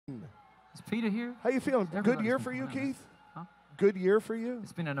Is Peter here? How you feeling? Everybody's Good year been for you, playing. Keith? Huh? Good year for you?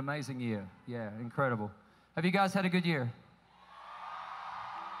 It's been an amazing year. Yeah, incredible. Have you guys had a good year?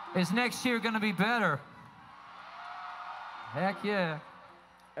 Is next year going to be better? Heck yeah.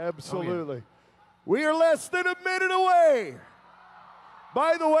 Absolutely. Oh, yeah. We are less than a minute away.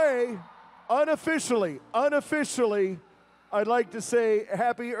 By the way, unofficially, I'd like to say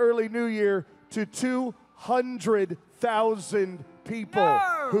happy early new year to 200,000 people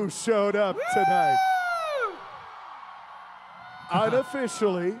who showed up tonight.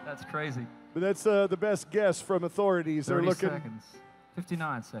 Unofficially. That's crazy. But that's the best guess from authorities. 30 They're looking. seconds.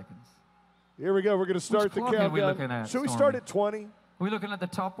 59 seconds. Here we go. We're going to start the plug are we countdown. looking at, Should we Stormy? start at 20? Are we looking at the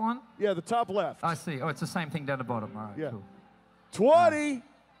top one? Yeah, the top left. I see. Oh, it's the same thing down the bottom. All right, Yeah. cool. 20.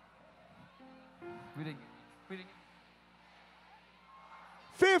 We didn't.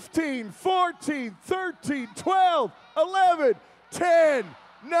 15, 14, 13, 12, 11, 10,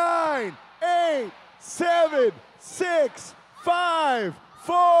 9, 8, 7, 6, 5,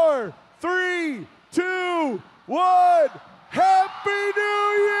 4, 3, 2, 1. Happy New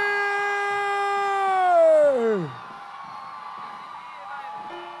Year!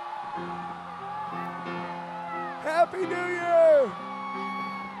 Happy New Year!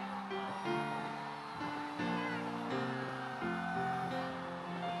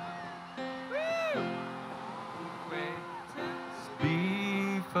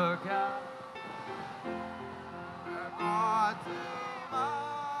 Be forgot.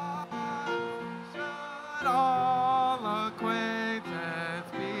 Should all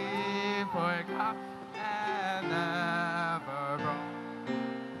acquaintance be forgot and never wrong?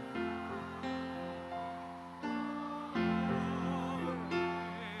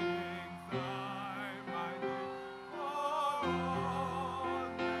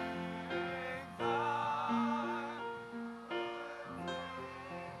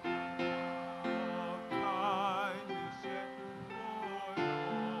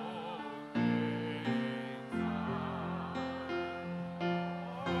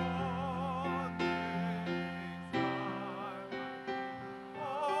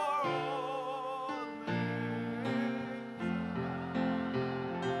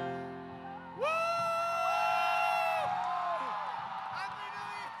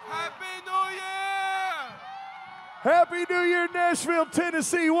 Happy New Year, Nashville,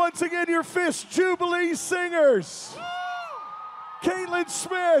 Tennessee. Once again, your Fish Jubilee singers. Caitlin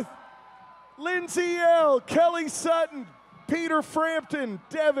Smith, Lindsay L., Kelly Sutton, Peter Frampton,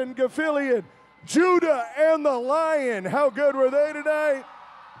 Devin Gaffilian, Judah and the Lion. How good were they tonight?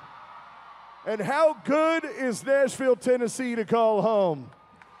 And how good is Nashville, Tennessee to call home?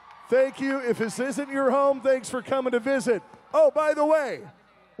 Thank you. If this isn't your home, thanks for coming to visit. Oh, by the way,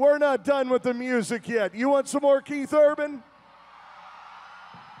 we're not done with the music yet. You want some more Keith Urban?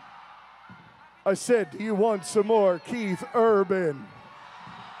 I said, do you want some more Keith Urban?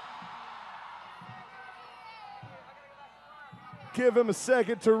 Give him a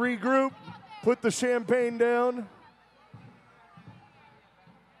second to regroup. Put the champagne down.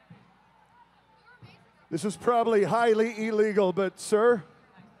 This is probably highly illegal, but sir,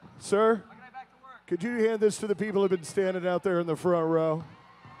 could you hand this to the people who have been standing out there in the front row?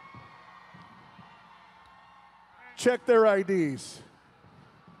 Check their IDs. Is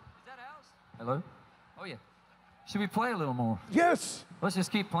that ours? Hello? Oh, yeah. Should we play a little more? Yes. Let's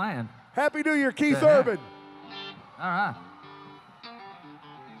just keep playing. Happy New Year, Keith Yeah. Urban. All right.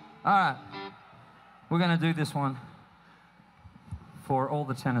 All right. We're going to do this one for all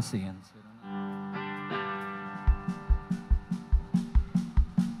the Tennesseans. You know?